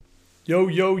Yo,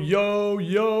 yo, yo,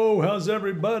 yo, how's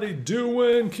everybody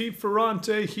doing? Keith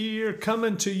Ferrante here,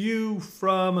 coming to you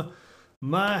from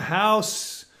my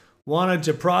house. Wanted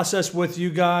to process with you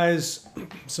guys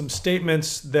some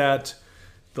statements that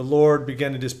the Lord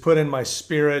began to just put in my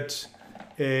spirit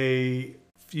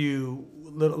just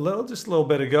a little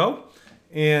bit ago,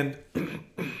 and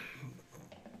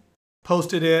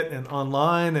posted it and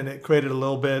online, and it created a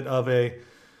little bit of a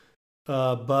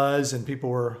buzz, and people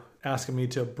were asking me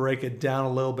to break it down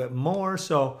a little bit more.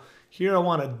 So here I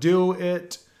want to do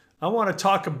it. I want to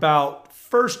talk about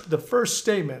the first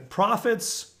statement,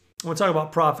 prophets. I want to talk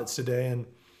about prophets today and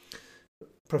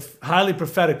highly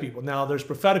prophetic people. Now there's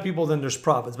prophetic people, then there's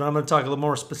prophets, but I'm going to talk a little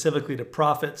more specifically to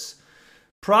prophets.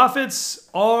 Prophets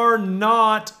are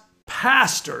not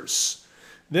pastors.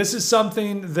 This is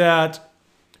something that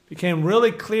became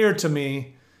really clear to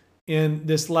me in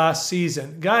this last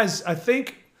season. Guys, I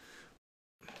think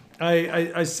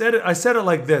I said it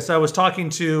like this. I was talking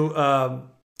to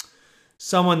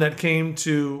someone that came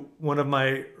to one of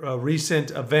my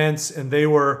recent events, and they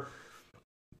were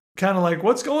kind of like,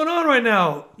 "What's going on right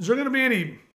now? Is there going to be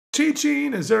any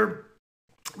teaching? There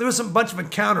was a bunch of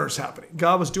encounters happening.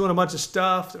 God was doing a bunch of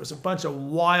stuff. There was a bunch of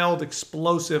wild,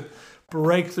 explosive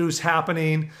breakthroughs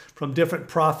happening from different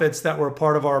prophets that were a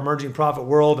part of our emerging prophet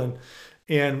world,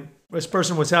 and this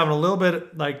person was having a little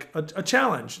bit like a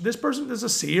challenge. This person is a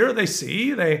seer. They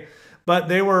see, but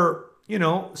they were,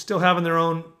 still having their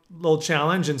own little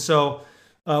challenge. And so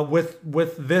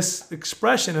with this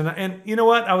expression, and you know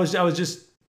what, I was just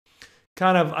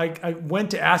kind of, I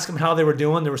went to ask them how they were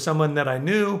doing. There was someone that I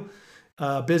knew,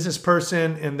 a business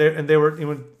person, and they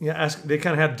were, they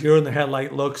kind of had deer in the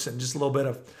headlight looks and just a little bit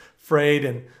of afraid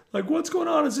and like, "What's going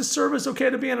on? Is this service okay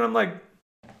to be in?" And I'm like,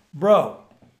 "Bro,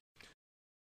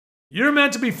 you're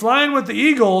meant to be flying with the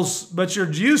eagles, but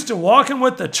you're used to walking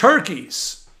with the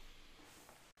turkeys.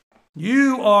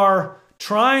 You are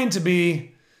trying to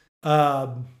be,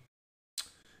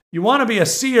 you want to be a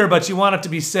seer, but you want it to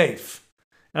be safe."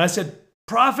 And I said,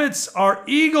 prophets are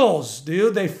eagles,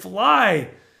 dude. They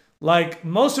fly. Like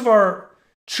most of our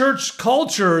church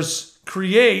cultures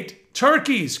create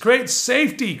turkeys, create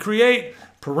safety, create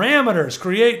parameters,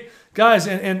 create guys,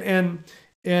 and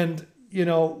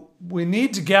we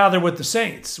need to gather with the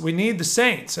saints. We need the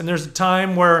saints. And there's a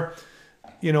time where,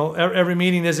 every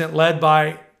meeting isn't led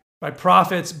by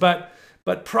prophets,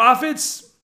 but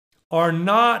prophets are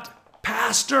not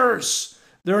pastors.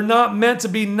 They're not meant to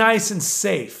be nice and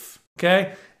safe.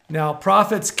 Okay? Now,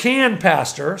 prophets can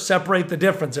pastor. Separate the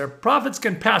difference there. Prophets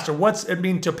can pastor. What's it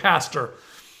mean to pastor?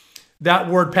 That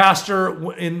word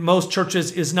pastor in most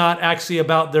churches is not actually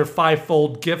about their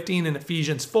fivefold gifting in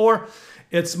Ephesians 4.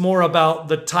 It's more about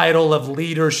the title of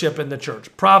leadership in the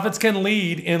church. Prophets can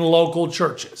lead in local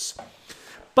churches.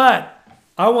 But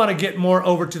I want to get more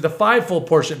over to the fivefold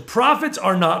portion. Prophets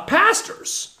are not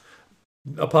pastors.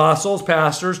 Apostles,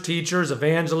 pastors, teachers,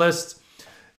 evangelists,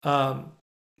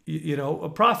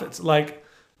 prophets. Like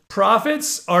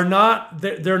prophets are not,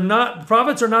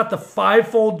 prophets are not the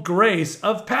fivefold grace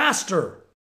of pastor.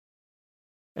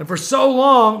 And for so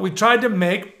long, we tried to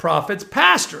make prophets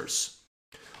pastors.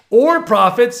 Or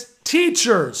prophets,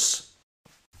 teachers.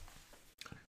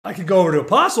 I could go over to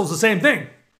apostles, the same thing.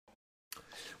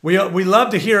 We love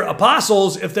to hear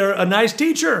apostles if they're a nice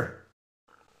teacher.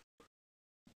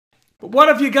 But what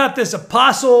if you got this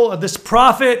apostle, this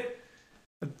prophet?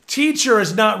 A teacher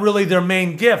is not really their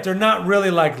main gift. They're not really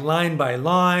like line by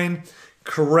line,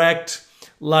 correct,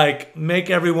 like make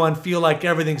everyone feel like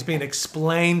everything's being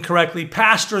explained correctly.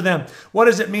 Pastor them. What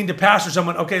does it mean to pastor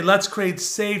someone? Okay, let's create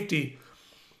safety.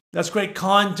 That's great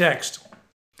context.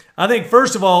 I think,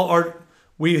 first of all,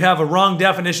 we have a wrong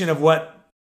definition of what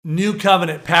New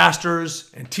Covenant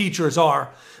pastors and teachers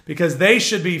are, because they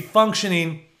should be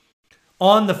functioning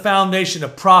on the foundation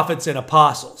of prophets and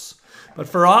apostles. But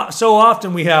so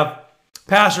often we have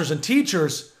pastors and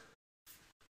teachers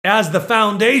as the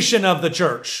foundation of the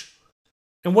church.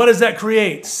 And what does that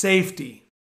create? Safety.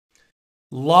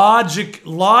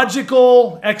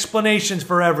 Logical explanations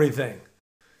for everything.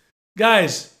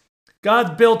 Guys,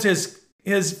 God built his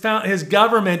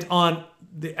government on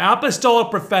the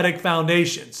apostolic prophetic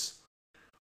foundations.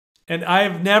 And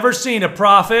I've never seen a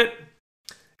prophet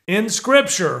in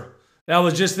Scripture that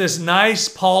was just this nice,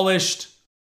 polished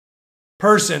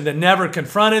person that never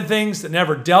confronted things, that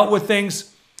never dealt with things,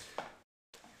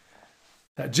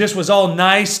 that just was all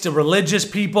nice to religious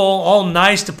people, all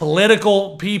nice to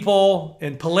political people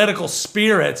and political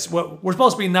spirits. We're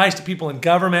supposed to be nice to people in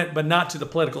government, but not to the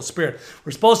political spirit.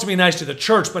 We're supposed to be nice to the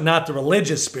church, but not the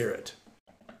religious spirit.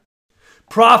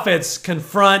 Prophets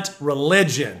confront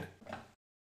religion.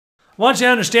 want you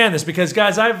to understand this because,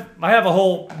 guys, I have a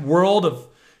whole world of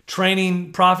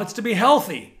training prophets to be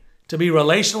healthy, to be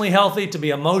relationally healthy, to be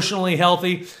emotionally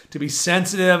healthy, to be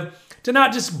sensitive, to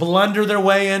not just blunder their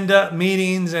way into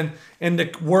meetings and into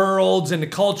worlds, into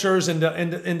cultures,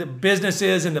 into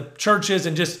businesses, into churches,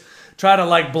 and just try to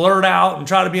like blurt out and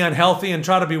try to be unhealthy and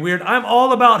try to be weird. I'm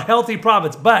all about healthy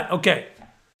prophets. But, okay,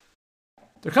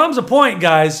 there comes a point,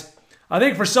 guys, I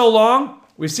think for so long,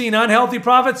 we've seen unhealthy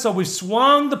prophets, so we've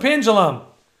swung the pendulum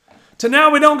to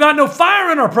now we don't got no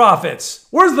fire in our prophets.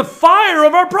 Where's the fire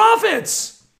of our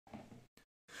prophets?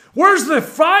 Where's the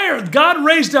fire? God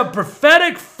raised up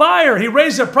prophetic fire. He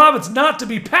raised up prophets not to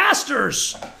be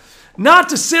pastors, not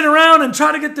to sit around and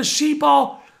try to get the sheep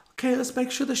all, okay, let's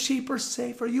make sure the sheep are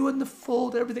safe. Are you in the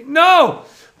fold? Everything. No,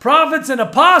 prophets and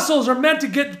apostles are meant to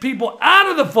get people out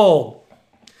of the fold,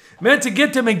 meant to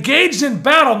get them engaged in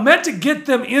battle, meant to get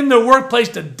them in their workplace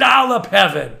to dial up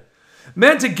heaven,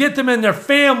 meant to get them in their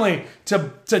family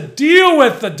to deal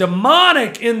with the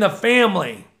demonic in the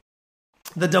family.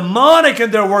 The demonic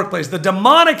in their workplace, the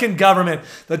demonic in government,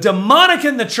 the demonic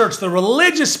in the church, the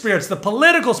religious spirits, the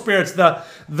political spirits,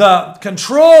 the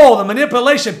control, the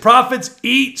manipulation. Prophets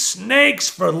eat snakes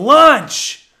for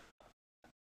lunch.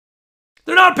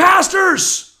 They're not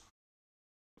pastors.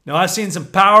 Now, I've seen some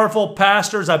powerful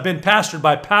pastors. I've been pastored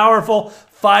by powerful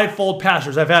fivefold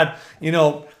pastors. I've had,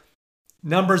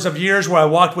 numbers of years where I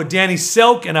walked with Danny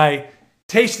Silk and I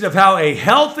tasted of how a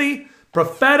healthy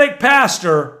prophetic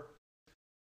pastor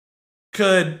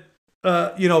could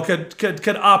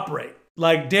operate.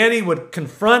 Like Danny would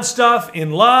confront stuff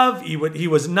in love. He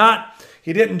didn't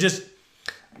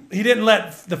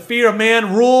let the fear of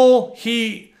man rule.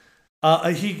 He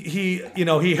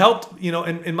helped,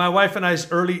 in my wife and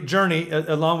I's early journey,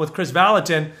 along with Chris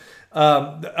Valentin,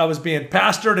 I was being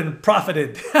pastored and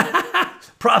profited.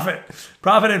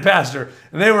 prophet and pastor.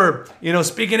 And they were,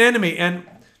 speaking into me. And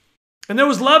there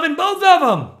was love in both of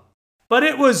them. But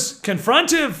it was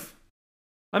confrontive.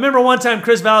 I remember one time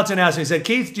Chris Valentin asked me, he said,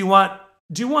 Keith, do you want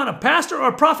a pastor or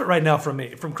a prophet right now from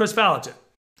me, from Chris Valentin?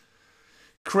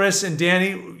 Chris and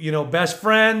Danny, best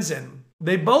friends, and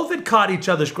they both had caught each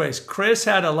other's grace. Chris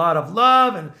had a lot of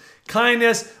love and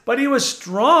kindness, but he was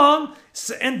strong.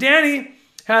 And Danny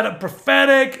had a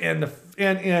prophetic and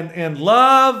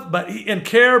love, and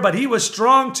care, but he was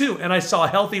strong too. And I saw a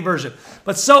healthy version.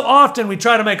 But so often we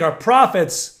try to make our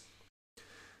prophets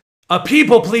a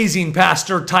people-pleasing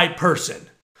pastor type person,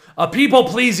 a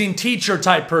people-pleasing teacher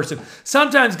type person.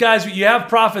 Sometimes, guys, you have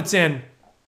prophets in.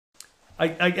 I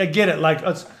get it. Like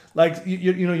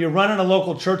you're running a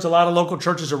local church. A lot of local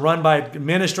churches are run by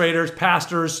administrators,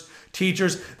 pastors,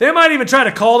 teachers. They might even try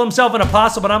to call themselves an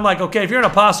apostle, but I'm like, okay, if you're an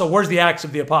apostle, where's the acts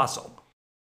of the apostle?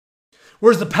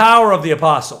 Where's the power of the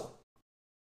apostle?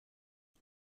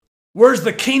 Where's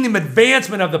the kingdom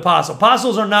advancement of the apostle?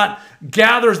 Apostles are not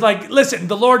gatherers. Like, listen,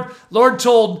 the Lord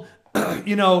told,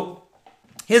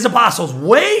 his apostles,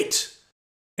 wait.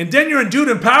 And then you're endued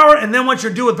in power. And then once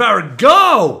you're endued with power,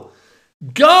 go,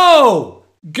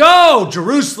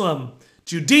 Jerusalem,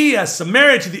 Judea,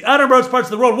 Samaria, to the uttermost parts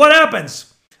of the world. What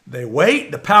happens? They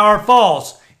wait. The power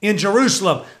falls in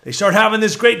Jerusalem. They start having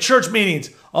these great church meetings.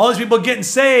 All these people getting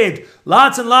saved.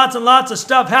 Lots and lots and lots of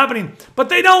stuff happening. But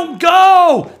they don't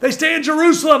go. They stay in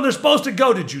Jerusalem. They're supposed to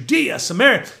go to Judea,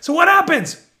 Samaria. So what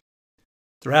happens?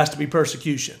 There has to be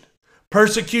persecution.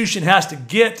 Persecution has to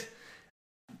get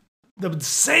the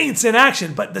saints in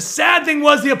action. But the sad thing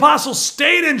was the apostles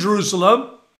stayed in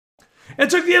Jerusalem and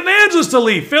took the evangelists to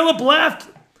leave. Philip left.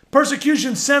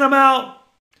 Persecution sent him out.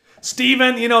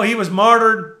 Stephen, he was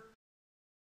martyred.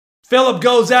 Philip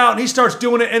goes out and he starts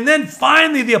doing it. And then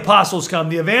finally the apostles come.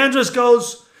 The evangelist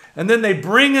goes, and then they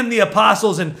bring in the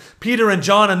apostles and Peter and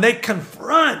John, and they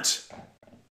confront.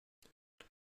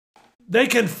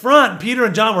 Peter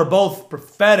and John were both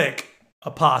prophetic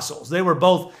apostles. They were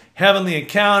both heavenly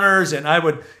encounters, and I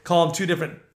would call them two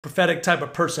different prophetic type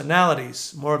of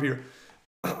personalities. More of your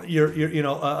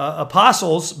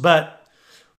apostles, but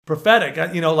prophetic,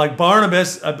 like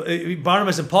Barnabas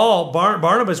and Paul.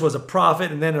 Barnabas was a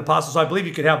prophet and then an apostle, so I believe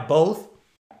you could have both.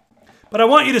 But I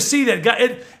want you to see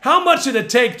that how much did it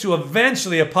take to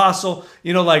eventually apostle,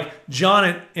 like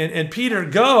John and Peter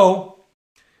go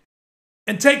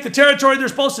and take the territory they're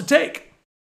supposed to take?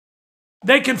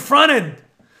 They confronted,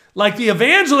 like the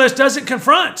evangelist doesn't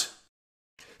confront.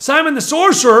 Simon the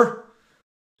sorcerer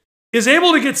is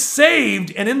able to get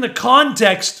saved and in the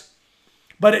context,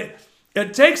 but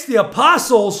it takes the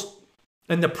apostles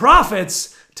and the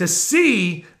prophets to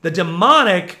see the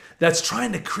demonic that's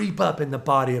trying to creep up in the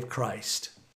body of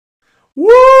Christ.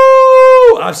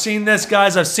 Woo! I've seen this,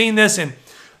 guys. I've seen this. And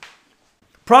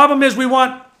problem is we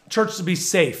want church to be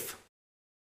safe?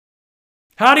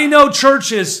 How do you know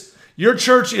your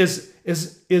church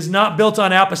is not built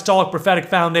on apostolic prophetic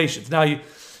foundations? Now,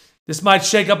 this might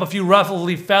shake up a few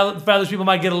ruffly feathers. People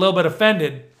might get a little bit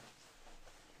offended.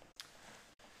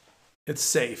 It's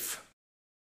safe.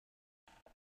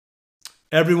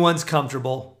 Everyone's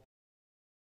comfortable.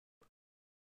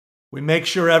 We make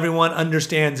sure everyone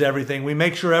understands everything. We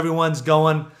make sure everyone's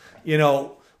going,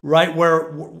 right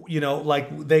where,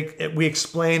 we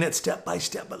explain it step by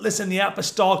step. But listen, the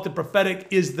apostolic, the prophetic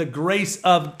is the grace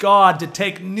of God to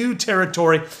take new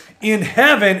territory in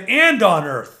heaven and on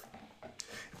earth.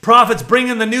 Prophets bring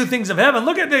in the new things of heaven.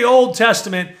 Look at the Old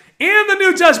Testament and the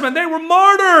New Testament. They were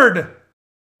martyred.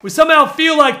 We somehow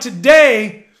feel like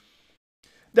today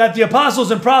that the apostles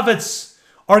and prophets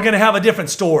are going to have a different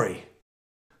story.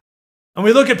 And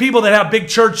we look at people that have big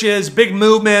churches, big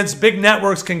movements, big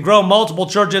networks, can grow multiple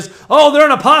churches. Oh, they're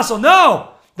an apostle.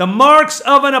 No, the marks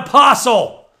of an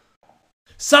apostle.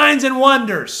 Signs and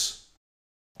wonders.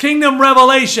 Kingdom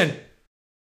revelation.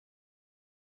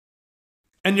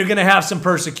 And you're going to have some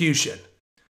persecution.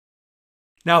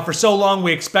 Now, for so long,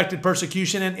 we expected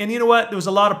persecution. And you know what? There was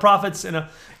a lot of prophets and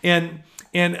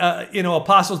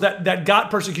apostles that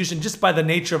got persecution just by the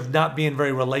nature of not being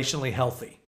very relationally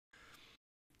healthy.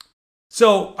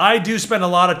 So I do spend a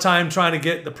lot of time trying to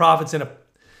get the prophets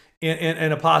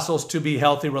and apostles to be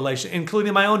healthy relation,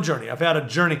 including my own journey. I've had a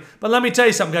journey. But let me tell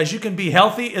you something, guys. You can be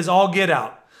healthy as all get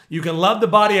out. You can love the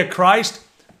body of Christ.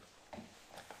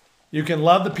 You can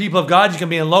love the people of God. You can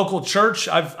be in local church.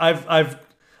 I've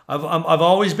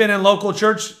always been in local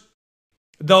church,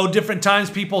 though different times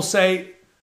people say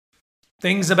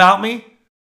things about me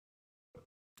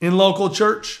in local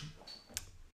church.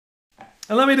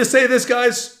 And let me just say this,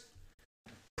 guys.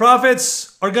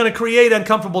 Prophets are going to create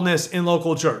uncomfortableness in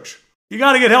local church. You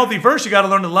got to get healthy first. You got to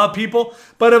learn to love people.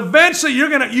 But eventually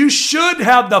you should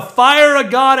have the fire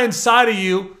of God inside of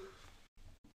you.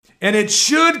 And it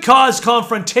should cause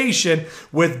confrontation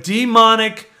with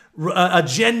demonic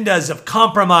agendas of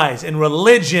compromise and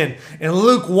religion and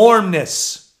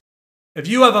lukewarmness. If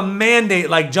you have a mandate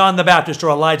like John the Baptist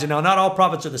or Elijah, now not all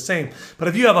prophets are the same, but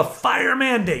if you have a fire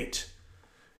mandate,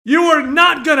 you are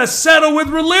not going to settle with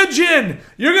religion.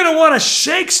 You're going to want to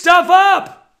shake stuff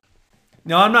up.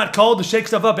 Now, I'm not called to shake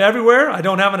stuff up everywhere. I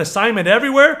don't have an assignment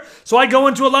everywhere. So I go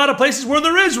into a lot of places where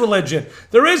there is religion.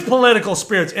 There is political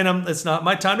spirits. And it's not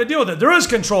my time to deal with it. There is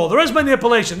control. There is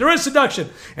manipulation. There is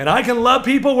seduction. And I can love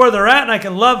people where they're at. And I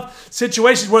can love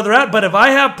situations where they're at. But if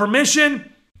I have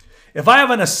permission, if I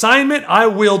have an assignment, I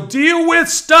will deal with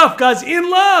stuff, guys, in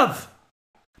love.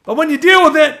 But when you deal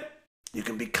with it, you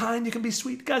can be kind, you can be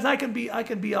sweet. Guys, I can be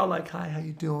all like, hi, how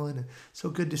you doing? So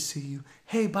good to see you.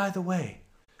 Hey, by the way,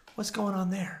 what's going on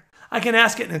there? I can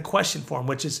ask it in a question form,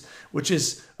 which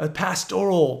is a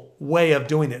pastoral way of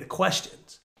doing it,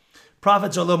 questions.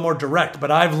 Prophets are a little more direct,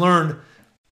 but I've learned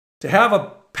to have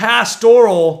a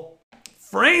pastoral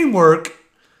framework,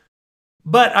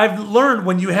 but I've learned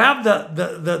when you have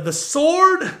the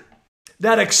sword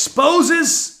that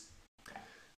exposes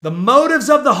the motives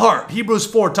of the heart. Hebrews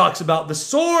 4 talks about the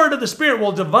sword of the Spirit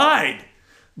will divide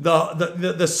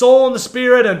the soul and the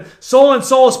spirit, and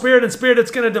soul, spirit and spirit.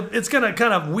 It's gonna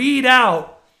kind of weed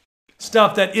out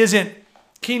stuff that isn't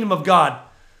kingdom of God.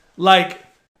 Like,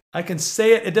 I can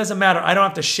say it. It doesn't matter. I don't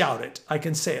have to shout it. I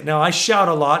can say it. Now, I shout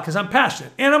a lot because I'm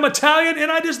passionate. And I'm Italian,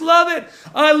 and I just love it.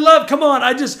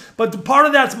 But the part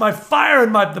of that's my fire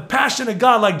and the passion of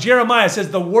God. Like Jeremiah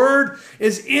says, the word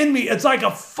is in me. It's like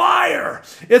a fire.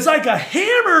 It's like a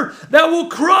hammer that will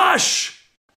crush.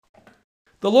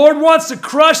 The Lord wants to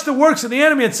crush the works of the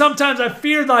enemy. And sometimes I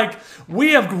fear like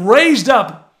we have raised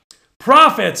up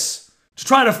prophets to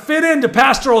try to fit into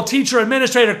pastoral, teacher,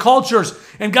 administrator cultures.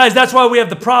 And guys, that's why we have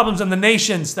the problems in the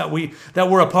nations that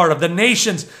we're a part of. The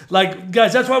nations, like,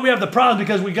 guys, that's why we have the problem,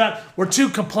 because we're too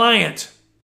compliant.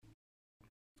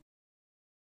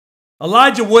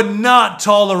 Elijah would not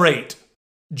tolerate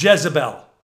Jezebel.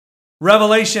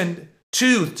 Revelation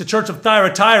 2 to Church of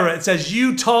Thyatira, it says,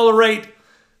 you tolerate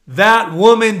that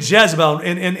woman Jezebel.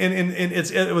 And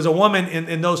it was a woman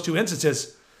in those two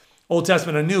instances. Old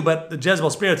Testament and New, but the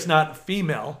Jezebel spirit's not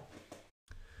female.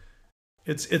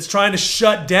 It's trying to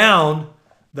shut down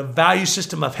the value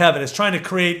system of heaven. It's trying to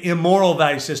create immoral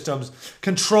value systems,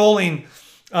 controlling.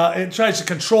 It tries to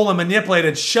control and manipulate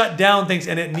and shut down things,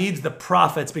 and it needs the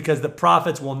prophets, because the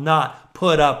prophets will not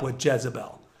put up with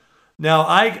Jezebel. Now,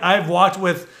 I've walked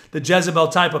with the Jezebel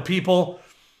type of people,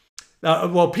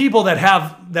 people that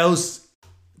have those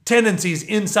tendencies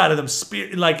inside of them,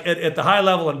 like at the high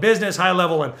level in business, high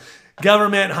level in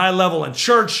government, high level in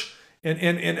church, and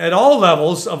at all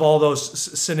levels of all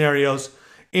those scenarios.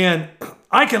 And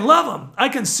I can love them. I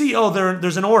can see, oh,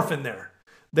 there's an orphan there.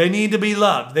 They need to be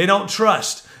loved. They don't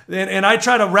trust. And I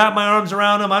try to wrap my arms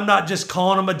around them. I'm not just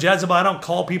calling them a Jezebel. I don't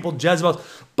call people Jezebels.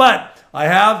 But I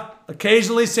have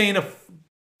occasionally seen a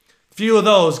few of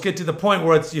those get to the point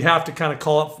where you have to kind of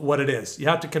call it what it is. You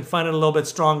have to confront it a little bit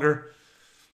stronger.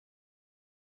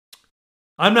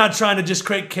 I'm not trying to just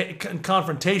create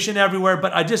confrontation everywhere,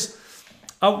 but I just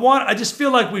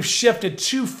feel like we've shifted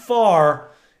too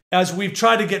far as we've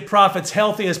tried to get prophets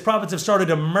healthy, as prophets have started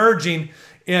emerging.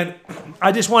 And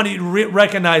I just want you to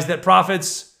recognize that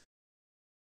prophets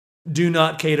do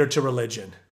not cater to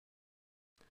religion.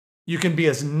 You can be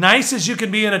as nice as you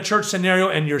can be in a church scenario,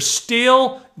 and you're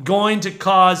still going to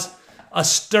cause a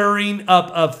stirring up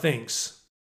of things.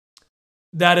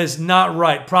 That is not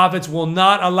right. Prophets will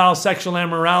not allow sexual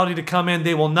immorality to come in.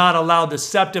 They will not allow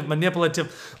deceptive,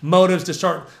 manipulative motives to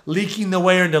start leaking the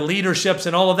way into leaderships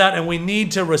and all of that. And we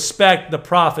need to respect the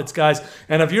prophets, guys.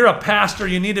 And if you're a pastor,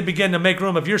 you need to begin to make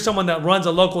room. If you're someone that runs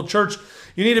a local church,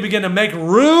 you need to begin to make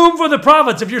room for the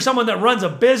prophets. If you're someone that runs a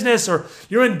business or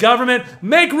you're in government,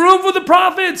 make room for the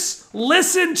prophets.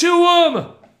 Listen to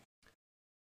them.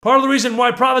 Part of the reason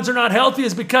why prophets are not healthy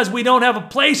is because we don't have a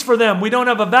place for them. We don't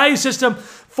have a value system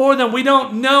for them. We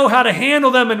don't know how to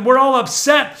handle them, and we're all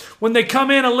upset when they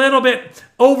come in a little bit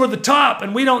over the top,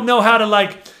 and we don't know how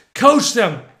to coach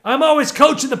them. I'm always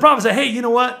coaching the prophets. Say, hey, you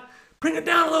know what? Bring it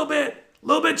down a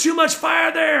little bit too much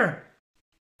fire there,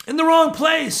 in the wrong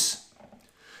place.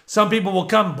 Some people will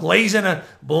come blazing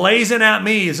at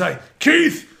me. It's like,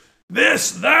 Keith,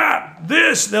 this, that,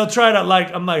 this. They'll try to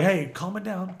I'm like, hey, calm it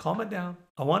down.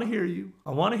 I want to hear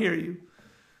you.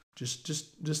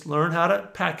 Just learn how to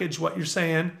package what you're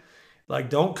saying.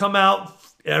 Don't come out,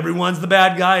 everyone's the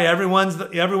bad guy,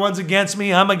 everyone's against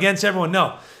me, I'm against everyone.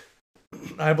 No.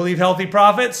 I believe healthy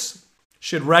prophets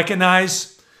should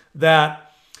recognize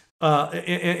that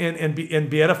and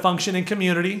be able to function in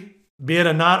community, be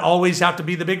able to not always have to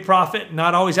be the big prophet,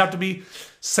 not always have to be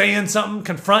saying something,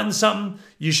 confronting something.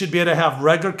 You should be able to have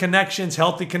regular connections,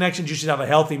 healthy connections. You should have a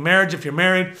healthy marriage if you're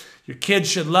married. Your kids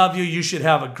should love you. You should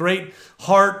have a great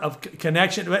heart of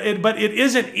connection. But it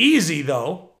isn't easy,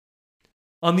 though,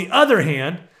 on the other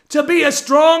hand, to be a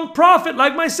strong prophet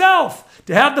like myself,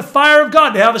 to have the fire of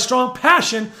God, to have a strong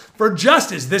passion for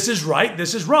justice. This is right.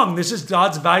 This is wrong. This is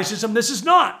God's value system. This is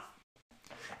not.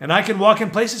 And I can walk in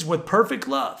places with perfect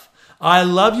love. I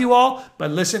love you all, but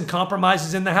listen, compromise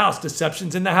is in the house.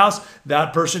 Deception's in the house.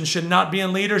 That person should not be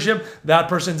in leadership. That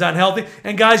person's unhealthy.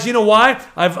 And guys, you know why?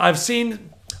 I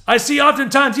see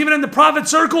oftentimes, even in the prophet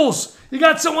circles, you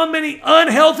got so many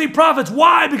unhealthy prophets.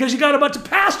 Why? Because you got a bunch of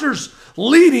pastors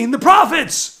leading the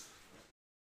prophets.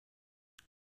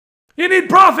 You need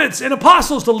prophets and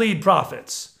apostles to lead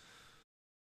prophets.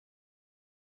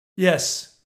 Yes.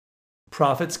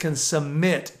 Prophets can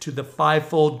submit to the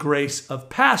fivefold grace of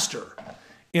pastor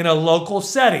in a local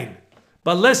setting.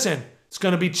 But listen, it's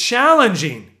going to be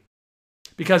challenging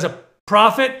because a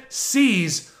prophet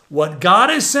sees what God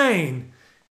is saying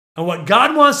and what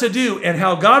God wants to do and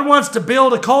how God wants to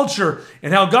build a culture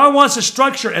and how God wants to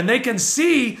structure. And they can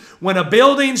see when a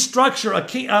building structure,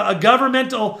 a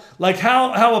governmental,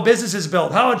 how a business is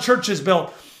built, how a church is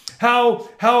built, how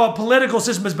a political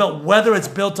system is built, whether it's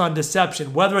built on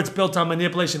deception, whether it's built on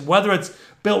manipulation, whether it's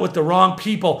built with the wrong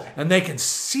people. And they can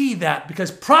see that because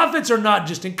prophets are not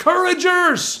just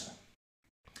encouragers.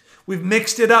 We've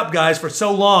mixed it up, guys, for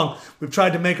so long. We've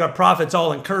tried to make our prophets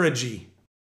all encouragey,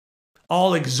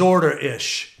 all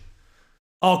exhorter-ish,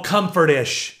 all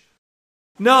comfort-ish.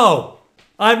 No,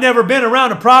 I've never been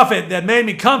around a prophet that made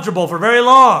me comfortable for very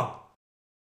long.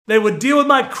 They would deal with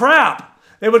my crap.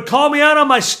 They would call me out on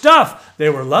my stuff. They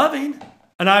were loving.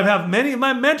 And I have many of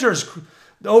my mentors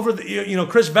over the,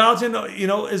 Chris Valentin,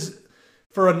 is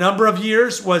for a number of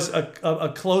years was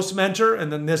a close mentor.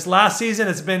 And then this last season,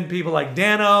 it's been people like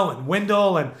Dano and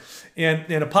Wendell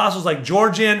and apostles like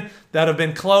Georgian that have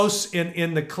been close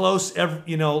in the close,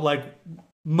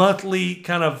 monthly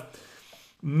kind of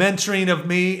mentoring of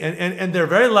me. And they're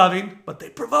very loving, but they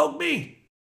provoke me.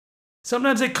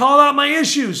 Sometimes they call out my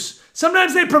issues.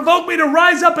 Sometimes they provoke me to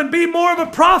rise up and be more of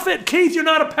a prophet. Keith, you're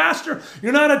not a pastor.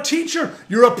 You're not a teacher.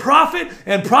 You're a prophet,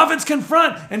 and prophets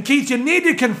confront. And Keith, you need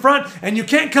to confront, and you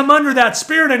can't come under that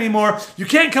spirit anymore. You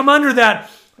can't come under that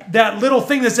little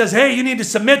thing that says, hey, you need to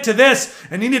submit to this,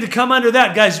 and you need to come under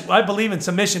that. Guys, I believe in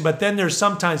submission, but then there's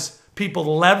sometimes people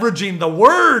leveraging the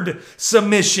word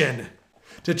submission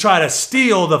to try to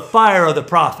steal the fire of the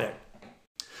prophet.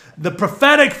 The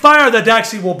prophetic fire that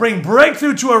actually will bring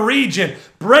breakthrough to a region,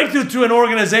 breakthrough to an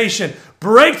organization,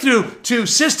 breakthrough to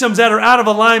systems that are out of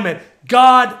alignment.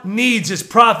 God needs his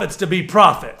prophets to be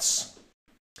prophets.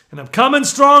 And I'm coming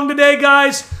strong today,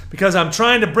 guys, because I'm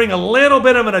trying to bring a little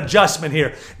bit of an adjustment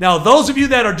here. Now, those of you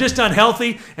that are just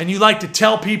unhealthy and you like to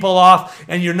tell people off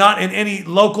and you're not in any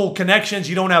local connections,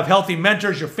 you don't have healthy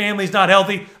mentors, your family's not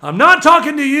healthy, I'm not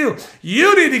talking to you.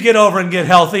 You need to get over and get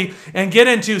healthy and get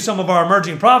into some of our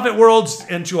emerging prophet worlds,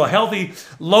 into a healthy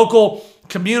local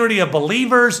community of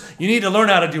believers. You need to learn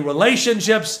how to do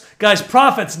relationships. Guys,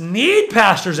 prophets need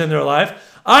pastors in their life.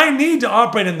 I need to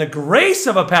operate in the grace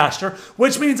of a pastor,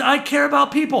 which means I care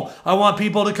about people. I want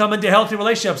people to come into healthy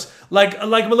relationships, like a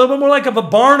little bit more like of a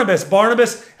Barnabas.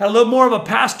 Barnabas had a little more of a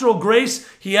pastoral grace.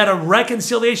 He had a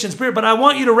reconciliation spirit, but I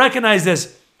want you to recognize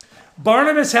this.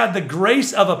 Barnabas had the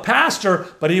grace of a pastor,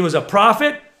 but he was a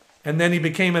prophet, and then he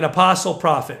became an apostle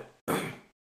prophet.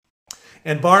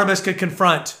 And Barnabas could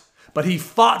confront, but he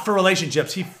fought for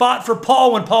relationships. He fought for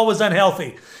Paul when Paul was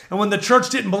unhealthy. And when the church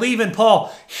didn't believe in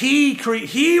Paul, he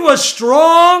was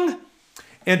strong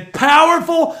and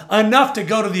powerful enough to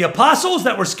go to the apostles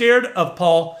that were scared of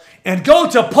Paul and go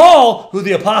to Paul, who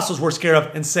the apostles were scared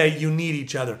of, and say, you need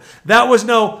each other. That was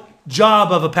no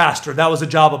job of a pastor. That was a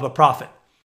job of a prophet.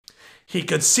 He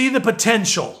could see the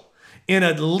potential in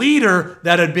a leader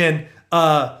that had been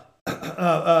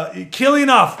killing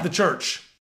off the church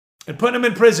and putting him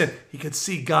in prison. He could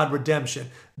see God redemption.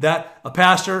 That a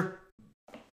pastor,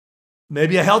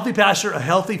 maybe a healthy pastor, a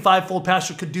healthy fivefold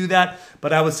pastor could do that,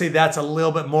 but I would say that's a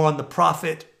little bit more on the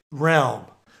prophet realm.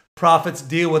 Prophets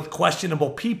deal with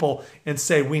questionable people and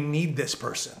say, we need this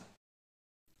person.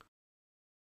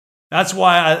 That's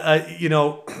why,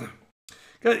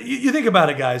 you think about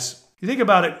it, guys. You think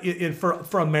about it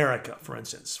for America, for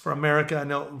instance. For America, I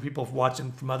know people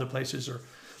watching from other places or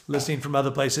listening from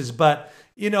other places, but,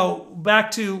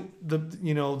 back to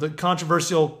the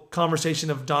controversial conversation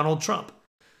of Donald Trump.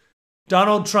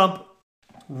 Donald Trump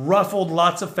ruffled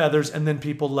lots of feathers, and then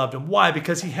people loved him. Why?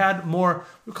 Because he had more,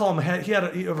 he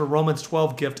had a Romans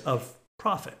 12 gift of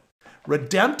prophet.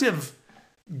 Redemptive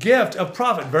gift of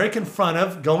prophet. Very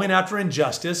confrontive, going after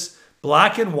injustice,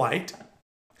 black and white.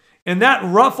 And that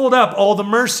ruffled up all the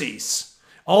mercies,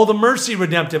 all the mercy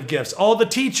redemptive gifts, all the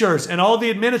teachers and all the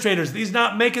administrators. He's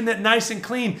not making it nice and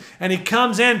clean. And he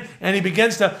comes in and he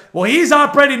begins to, he's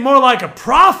operating more like a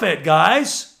prophet,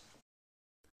 guys.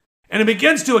 And it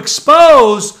begins to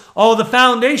expose all the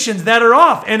foundations that are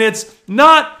off. And it's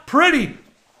not pretty.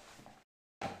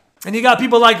 And you got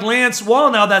people like Lance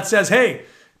Wall now that says, hey,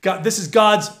 God, this is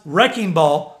God's wrecking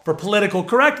ball for political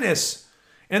correctness.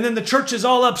 And then the church is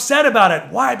all upset about it.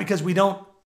 Why? Because we don't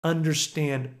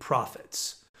understand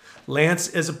prophets. Lance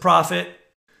is a prophet.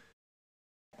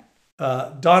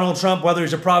 Donald Trump, whether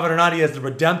he's a prophet or not, he has the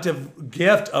redemptive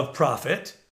gift of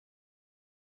prophet.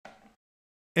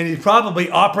 And he's probably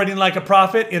operating like a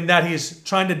prophet in that he's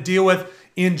trying to deal with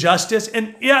injustice.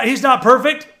 And yeah, he's not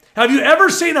perfect. Have you ever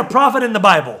seen a prophet in the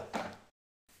Bible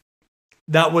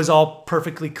that was all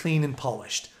perfectly clean and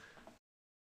polished?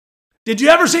 Did you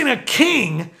ever see a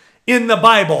king in the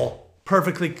Bible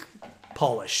perfectly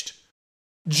polished?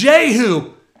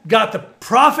 Jehu got the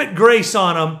prophet grace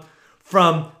on him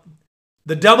from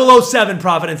the 007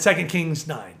 prophet in 2 Kings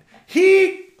 9.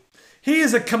 He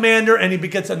is a commander and he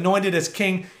gets anointed as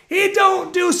king. He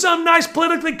don't do some nice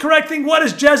politically correct thing. What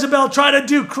does Jezebel try to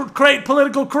do? Create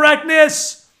political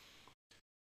correctness.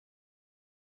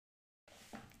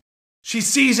 She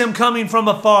sees him coming from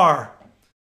afar.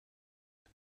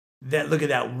 Look at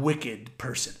that wicked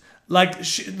person.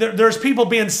 There's people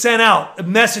being sent out,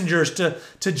 messengers to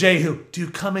Jehu. Do you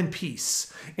come in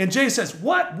peace? And Jehu says,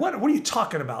 what are you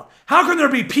talking about? How can there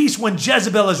be peace when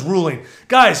Jezebel is ruling?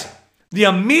 Guys, the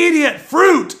immediate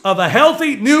fruit of a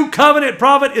healthy new covenant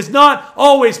prophet is not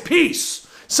always peace.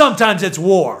 Sometimes it's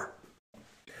war.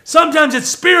 Sometimes it's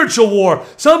spiritual war.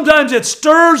 Sometimes it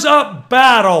stirs up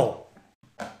battle.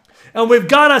 And we've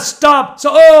got to stop.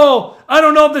 So, I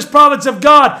don't know if this prophet's of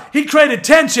God. He created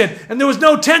tension, and there was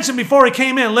no tension before he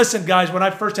came in. Listen, guys, when I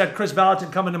first had Chris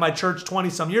Valentin come into my church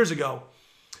 20-some years ago,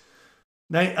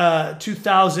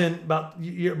 2000,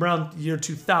 around year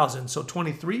 2000, so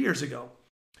 23 years ago,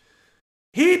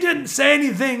 he didn't say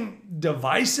anything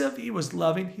divisive. He was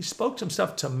loving. He spoke some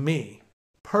stuff to me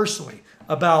personally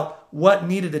about what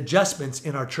needed adjustments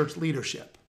in our church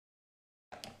leadership.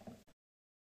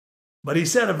 But he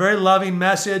said a very loving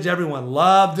message. Everyone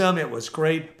loved him. It was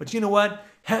great. But you know what?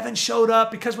 Heaven showed up,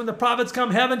 because when the prophets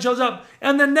come, heaven shows up.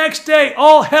 And the next day,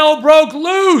 all hell broke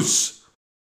loose.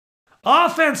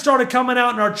 Offense started coming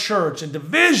out in our church, and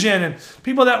division, and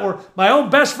people that were my own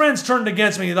best friends turned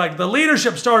against me. Like the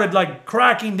leadership started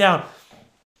cracking down.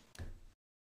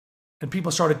 And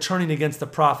people started turning against the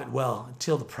prophet. Well,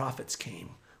 until the prophets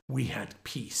came, we had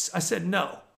peace. I said,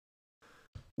 no.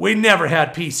 We never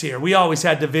had peace here. We always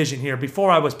had division here.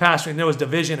 Before I was pastoring, there was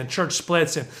division and church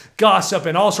splits and gossip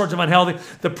and all sorts of unhealthy.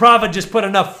 The prophet just put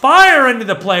enough fire into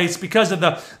the place because of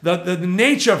the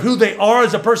nature of who they are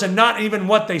as a person, not even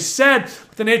what they said,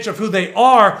 but the nature of who they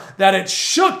are, that it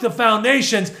shook the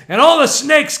foundations and all the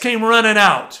snakes came running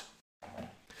out.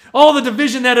 All the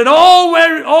division that had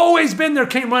always been there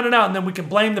came running out, and then we can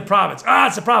blame the prophets.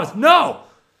 It's the prophets. No!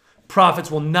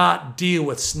 Prophets will not deal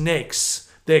with snakes.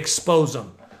 They expose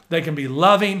them. They can be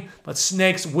loving, but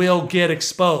snakes will get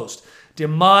exposed.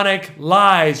 Demonic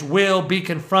lies will be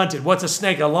confronted. What's a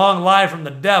snake? A long lie from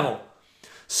the devil.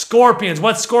 Scorpions.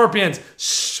 What's scorpions?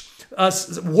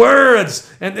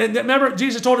 Words. And remember,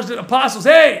 Jesus told his apostles,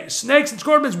 hey, snakes and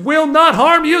scorpions will not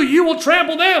harm you. You will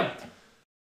trample them.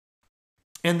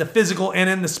 In the physical and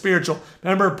in the spiritual.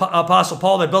 Remember Apostle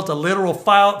Paul, they built a literal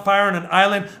fire on an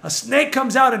island. A snake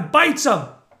comes out and bites them.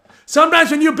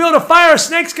 Sometimes when you build a fire, a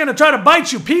snake's going to try to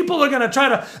bite you. People are going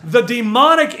to the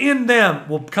demonic in them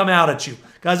will come out at you.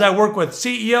 Guys, I work with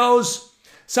CEOs.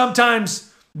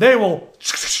 Sometimes they will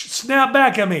snap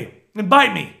back at me and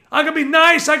bite me. I could be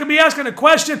nice. I could be asking a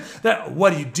question that,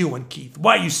 what are you doing, Keith?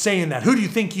 Why are you saying that? Who do you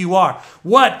think you are?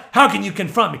 How can you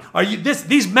confront me?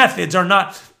 These methods are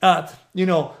not, I'm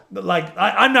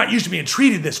not used to being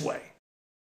treated this way.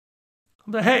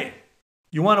 I'm like, hey,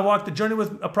 you want to walk the journey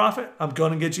with a prophet? I'm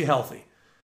going to get you healthy.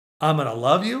 I'm going to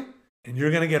love you, and you're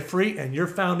going to get free, and your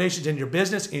foundations in your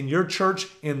business, in your church,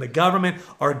 in the government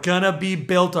are going to be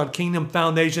built on kingdom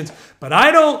foundations. But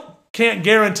I can't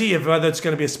guarantee whether it's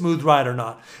going to be a smooth ride or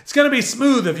not. It's going to be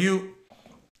smooth if you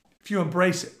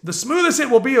embrace it. The smoothest it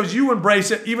will be is you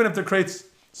embrace it, even if it creates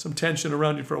some tension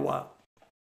around you for a while.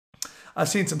 I've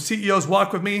seen some CEOs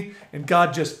walk with me, and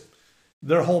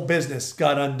their whole business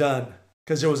got undone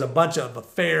because there was a bunch of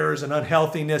affairs and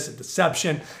unhealthiness and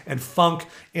deception and funk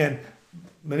and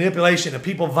manipulation and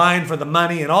people vying for the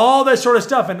money and all that sort of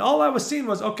stuff. And all I was seeing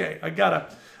was, okay, I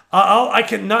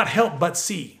cannot help but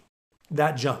see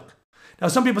that junk. Now,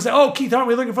 some people say, oh, Keith, aren't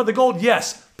we looking for the gold?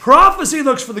 Yes, prophecy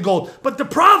looks for the gold, but the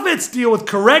prophets deal with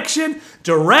correction,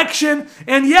 direction,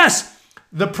 and yes,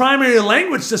 the primary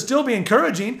language to still be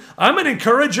encouraging. I'm an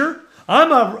encourager.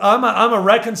 I'm a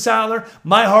reconciler.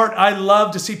 My heart, I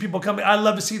love to see people come. I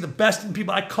love to see the best in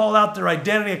people. I call out their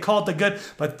identity. I call it the good.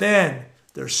 But then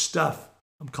there's stuff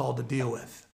I'm called to deal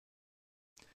with.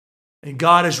 And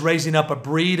God is raising up a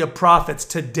breed of prophets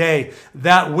today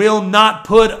that will not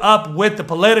put up with the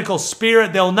political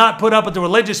spirit. They'll not put up with the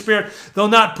religious spirit. They'll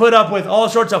not put up with all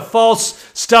sorts of false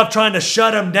stuff trying to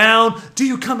shut them down. Do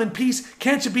you come in peace?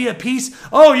 Can't you be at peace?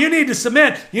 Oh, you need to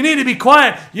submit. You need to be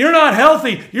quiet. You're not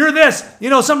healthy. You're this.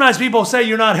 Sometimes people say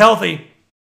you're not healthy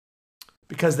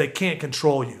because they can't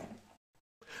control you.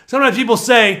 Sometimes people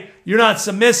say you're not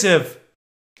submissive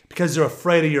because they're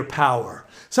afraid of your power.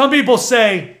 Some people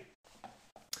say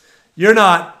you're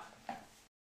not,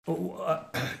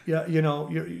 you're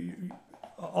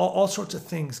all sorts of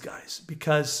things, guys,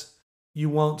 because you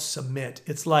won't submit.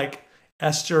 It's like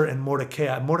Esther and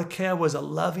Mordecai. Mordecai was a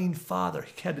loving father.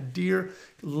 He had a dear,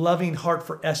 loving heart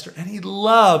for Esther, and he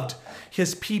loved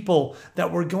his people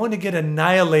that were going to get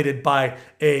annihilated by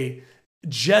a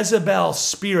Jezebel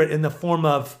spirit in the form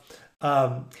of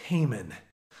Haman,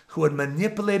 who had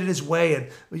manipulated his way and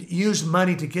used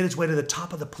money to get his way to the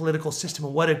top of the political system.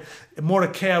 And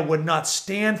Mordecai would not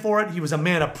stand for it. He was a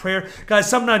man of prayer. Guys,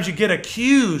 sometimes you get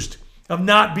accused of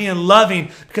not being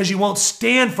loving because you won't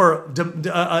stand for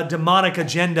a demonic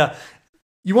agenda.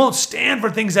 You won't stand for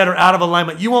things that are out of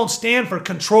alignment. You won't stand for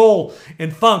control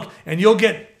and funk, and you'll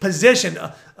get positioned.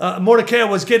 Mordecai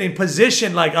was getting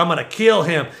positioned like, I'm going to kill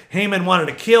him. Haman wanted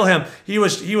to kill him. He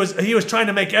was trying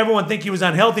to make everyone think he was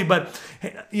unhealthy, but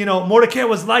Mordecai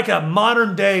was like a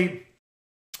modern day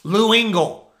Lou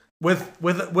Engle with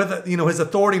his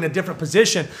authority in a different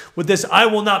position. With this, I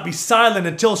will not be silent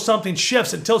until something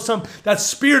shifts, that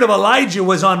spirit of Elijah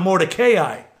was on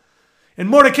Mordecai. And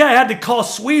Mordecai had to call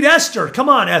sweet Esther. Come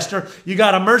on, Esther. You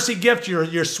got a mercy gift.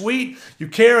 You're sweet. You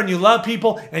care and you love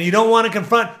people and you don't want to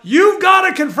confront. You've got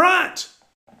to confront.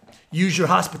 Use your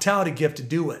hospitality gift to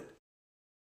do it.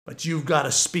 But you've got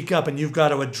to speak up and you've got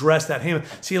to address that.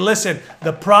 See, listen,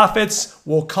 the prophets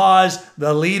will cause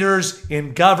the leaders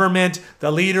in government,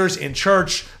 the leaders in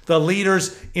church, the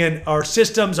leaders in our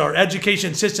systems, our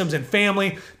education systems and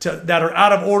family that are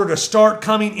out of order to start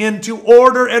coming into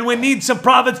order. And we need some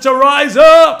prophets to rise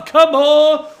up. Come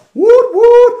on. Woot,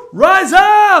 woot. Rise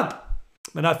up.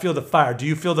 And I feel the fire. Do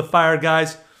you feel the fire,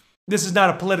 guys? This is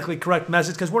not a politically correct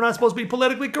message because we're not supposed to be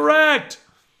politically correct.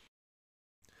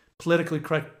 Politically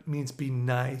correct means be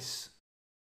nice.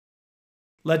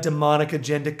 Let demonic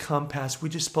agenda come past. We're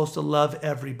just supposed to love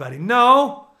everybody.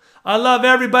 No, I love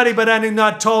everybody, but I do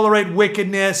not tolerate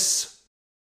wickedness.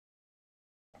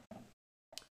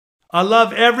 I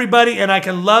love everybody, and I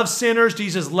can love sinners.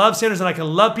 Jesus loves sinners, and I can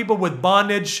love people with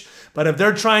bondage. But if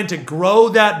they're trying to grow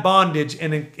that bondage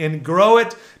and grow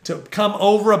it to come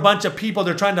over a bunch of people,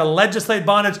 they're trying to legislate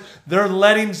bondage. They're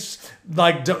letting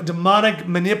like demonic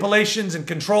manipulations and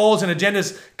controls and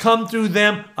agendas come through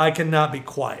them. I cannot be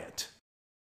quiet.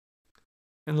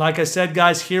 And like I said,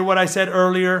 guys, hear what I said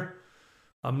earlier.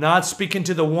 I'm not speaking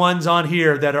to the ones on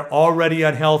here that are already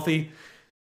unhealthy,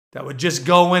 that would just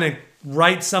go in and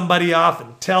write somebody off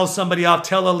and tell somebody off,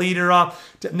 tell a leader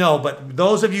off. No, but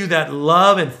those of you that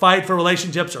love and fight for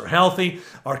relationships, are healthy,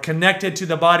 are connected to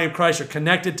the body of Christ, are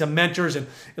connected to mentors. And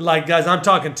like, guys, I'm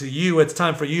talking to you. It's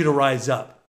time for you to rise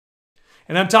up.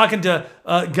 And I'm talking to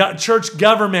church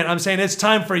government. I'm saying it's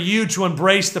time for you to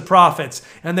embrace the prophets.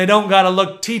 And they don't got to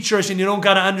look teacherish, and you don't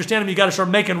got to understand them. You got to start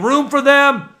making room for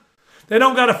them. They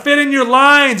don't got to fit in your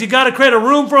lines. You got to create a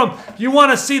room for them. If you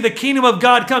want to see the kingdom of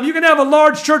God come, you can have a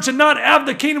large church and not have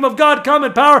the kingdom of God come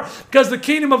in power, because the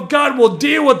kingdom of God will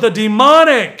deal with the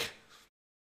demonic.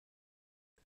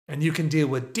 And you can deal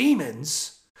with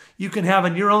demons. You can have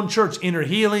in your own church inner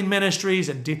healing ministries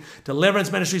and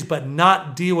deliverance ministries, but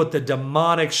not deal with the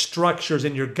demonic structures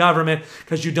in your government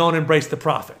because you don't embrace the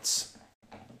prophets.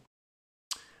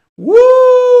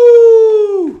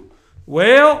 Woo!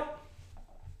 Well,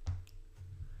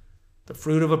 the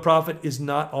fruit of a prophet is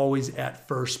not always at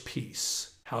first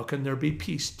peace. How can there be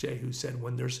peace, Jehu said,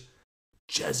 when there's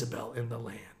Jezebel in the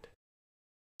land?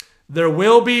 There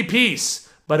will be peace,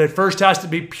 but it first has to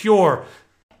be pure.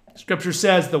 Scripture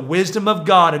says the wisdom of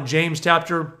God in James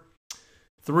chapter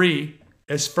 3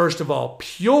 is first of all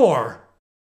pure,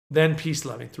 then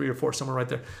peace-loving. 3 or 4, somewhere right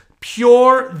there.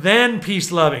 Pure, then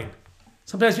peace-loving.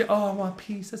 Sometimes you, I want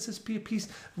peace. Let's just be at peace.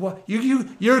 Well,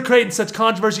 you're creating such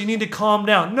controversy. You need to calm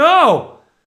down. No.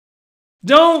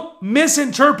 Don't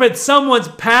misinterpret someone's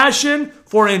passion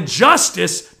for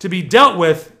injustice to be dealt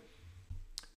with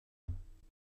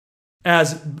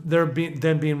as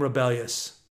them being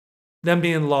rebellious, them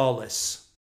being lawless.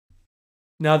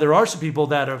 Now, there are some people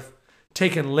that have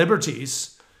taken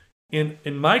liberties in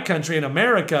my country, in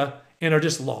America, and are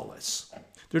just lawless.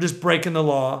 They're just breaking the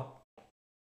law.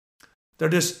 They're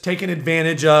just taking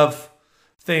advantage of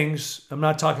things. I'm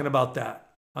not talking about that.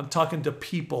 I'm talking to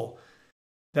people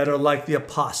that are like the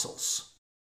apostles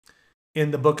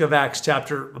in the book of Acts, I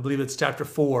believe it's chapter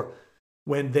 4,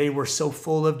 when they were so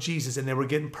full of Jesus and they were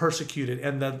getting persecuted.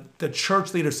 And the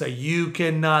church leaders say, you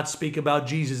cannot speak about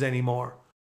Jesus anymore.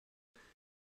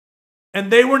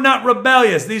 And they were not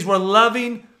rebellious. These were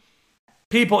loving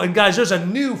people. And guys, there's a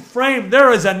new frame.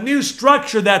 There is a new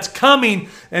structure that's coming,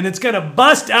 and it's going to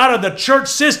bust out of the church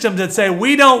systems that say,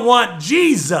 we don't want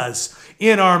Jesus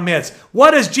in our midst.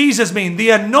 What does Jesus mean?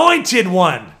 The anointed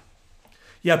one.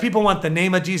 Yeah, people want the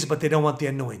name of Jesus, but they don't want the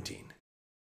anointing.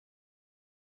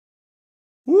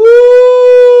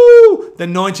 Woo! The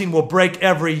anointing will break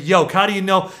every yoke. How do you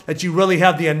know that you really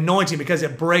have the anointing? Because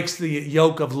it breaks the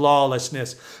yoke of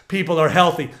lawlessness. People are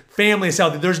healthy. Family is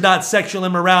healthy. There's not sexual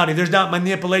immorality. There's not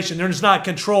manipulation. There's not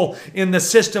control in the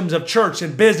systems of church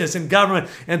and business and government.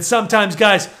 And sometimes,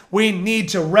 guys, we need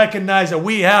to recognize that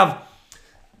we have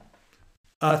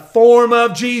a form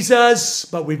of Jesus,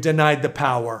 but we've denied the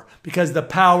power, because the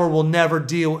power will never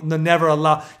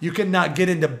allow. You cannot get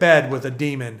into bed with a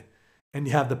demon and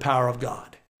you have the power of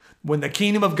God. When the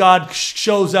kingdom of God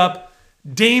shows up,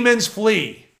 demons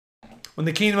flee. When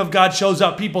the kingdom of God shows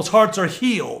up, people's hearts are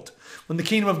healed. When the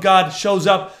kingdom of God shows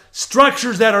up,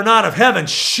 structures that are not of heaven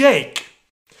shake.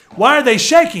 Why are they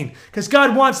shaking? Because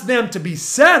God wants them to be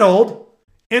settled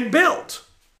and built.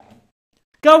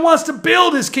 God wants to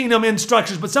build his kingdom in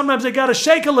structures, but sometimes they got to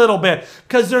shake a little bit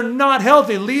because they're not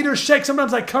healthy. Leaders shake.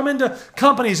 Sometimes I come into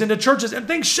companies, into churches, and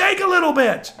things shake a little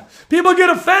bit. People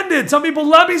get offended. Some people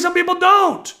love me, some people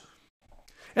don't.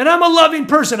 And I'm a loving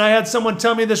person. I had someone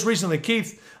tell me this recently.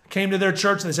 Keith, I came to their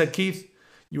church and they said, Keith,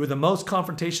 you were the most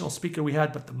confrontational speaker we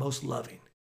had, but the most loving.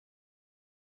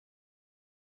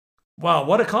 Wow,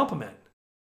 what a compliment.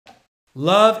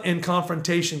 Love and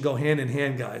confrontation go hand in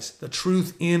hand, guys. The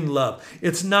truth in love.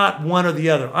 It's not one or the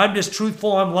other. I'm just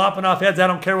truthful. I'm lopping off heads. I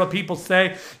don't care what people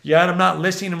say. Yeah, I'm not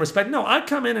listening and respect. No, I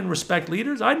come in and respect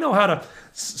leaders. I know how to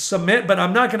submit, but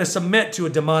I'm not going to submit to a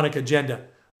demonic agenda.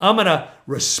 I'm going to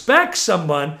respect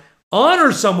someone,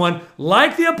 honor someone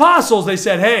like the apostles. They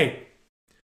said, hey,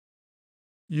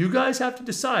 you guys have to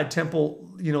decide, temple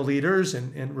leaders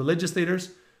and religious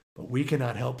leaders, but we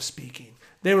cannot help speaking.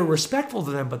 They were respectful to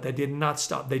them, but they did not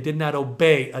stop. They did not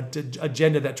obey an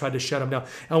agenda that tried to shut them down.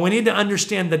 And we need to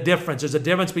understand the difference. There's a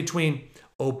difference between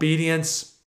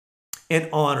obedience and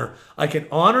honor. I can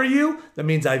honor you. That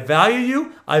means I value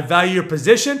you. I value your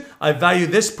position. I value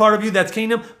this part of you that's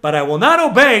kingdom, but I will not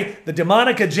obey the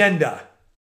demonic agenda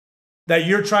that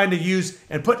you're trying to use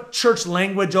and put church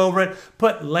language over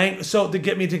it, so to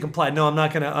get me to comply. No,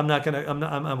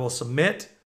 I will submit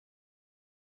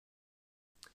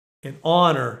and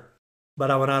honor,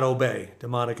 but I will not obey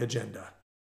demonic agenda.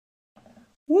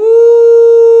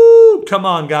 Woo! Come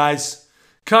on, guys.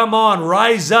 Come on,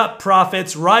 rise up,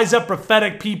 prophets. Rise up,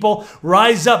 prophetic people.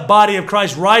 Rise up, body of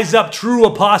Christ. Rise up, true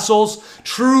apostles,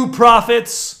 true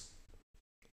prophets.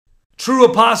 True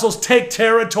apostles take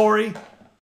territory.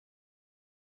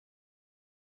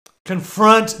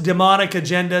 Confront demonic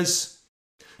agendas.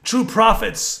 True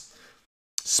prophets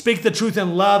speak the truth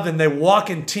in love, and they walk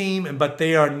in team, but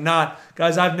they are not.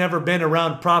 Guys, I've never been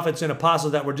around prophets and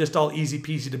apostles that were just all easy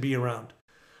peasy to be around.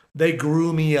 They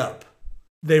grew me up.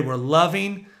 They were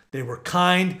loving. They were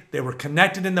kind. They were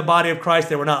connected in the body of Christ.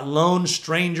 They were not lone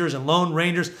strangers and lone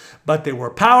rangers, but they were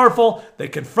powerful. They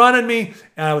confronted me,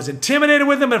 and I was intimidated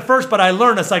with them at first, but I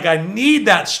learned it's like I need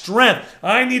that strength.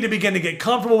 I need to begin to get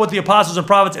comfortable with the apostles and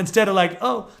prophets instead of like,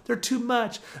 oh, they're too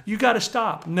much. You got to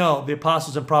stop. No, the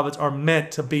apostles and prophets are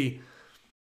meant to be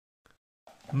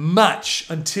much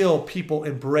until people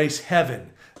embrace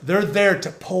heaven. They're there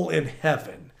to pull in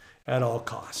heaven at all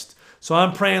costs. So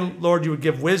I'm praying, Lord, you would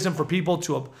give wisdom for people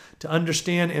to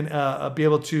understand and be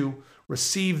able to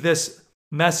receive this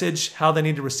message, how they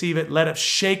need to receive it. Let it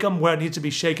shake them where it needs to be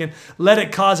shaken. Let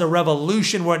it cause a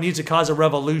revolution where it needs to cause a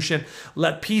revolution.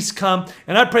 Let peace come.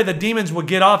 And I pray the demons will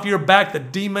get off your back, the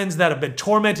demons that have been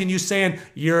tormenting you, saying,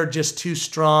 you're just too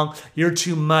strong, you're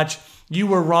too much. You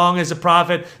were wrong as a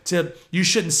prophet. You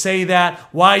shouldn't say that.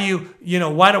 Why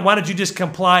don't you just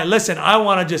comply? Listen, I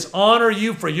want to just honor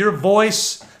you for your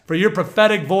voice, for your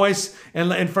prophetic voice.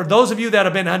 And for those of you that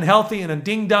have been unhealthy and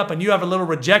dinged up and you have a little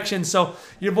rejection, so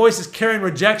your voice is carrying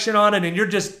rejection on it and you're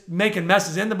just making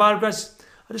messes in the body of Christ,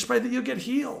 I just pray that you'll get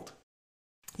healed.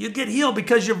 You get healed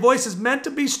because your voice is meant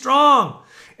to be strong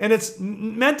and it's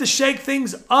meant to shake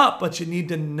things up, but you need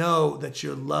to know that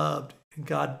you're loved. And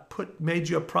God made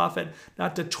you a prophet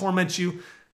not to torment you.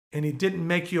 And he didn't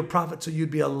make you a prophet so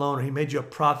you'd be a loner. He made you a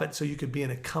prophet so you could be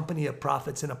in a company of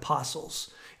prophets and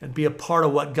apostles and be a part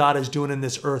of what God is doing in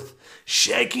this earth,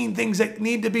 shaking things that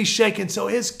need to be shaken so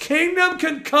his kingdom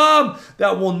can come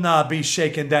that will not be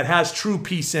shaken, that has true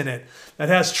peace in it, that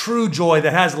has true joy,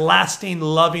 that has lasting,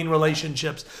 loving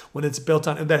relationships when it's built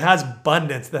on, that has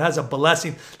abundance, that has a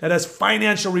blessing, that has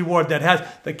financial reward, that has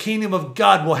the kingdom of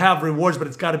God will have rewards, but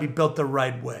it's got to be built the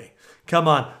right way. Come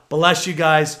on. Bless you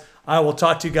guys. I will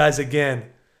talk to you guys again.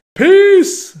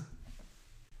 Peace.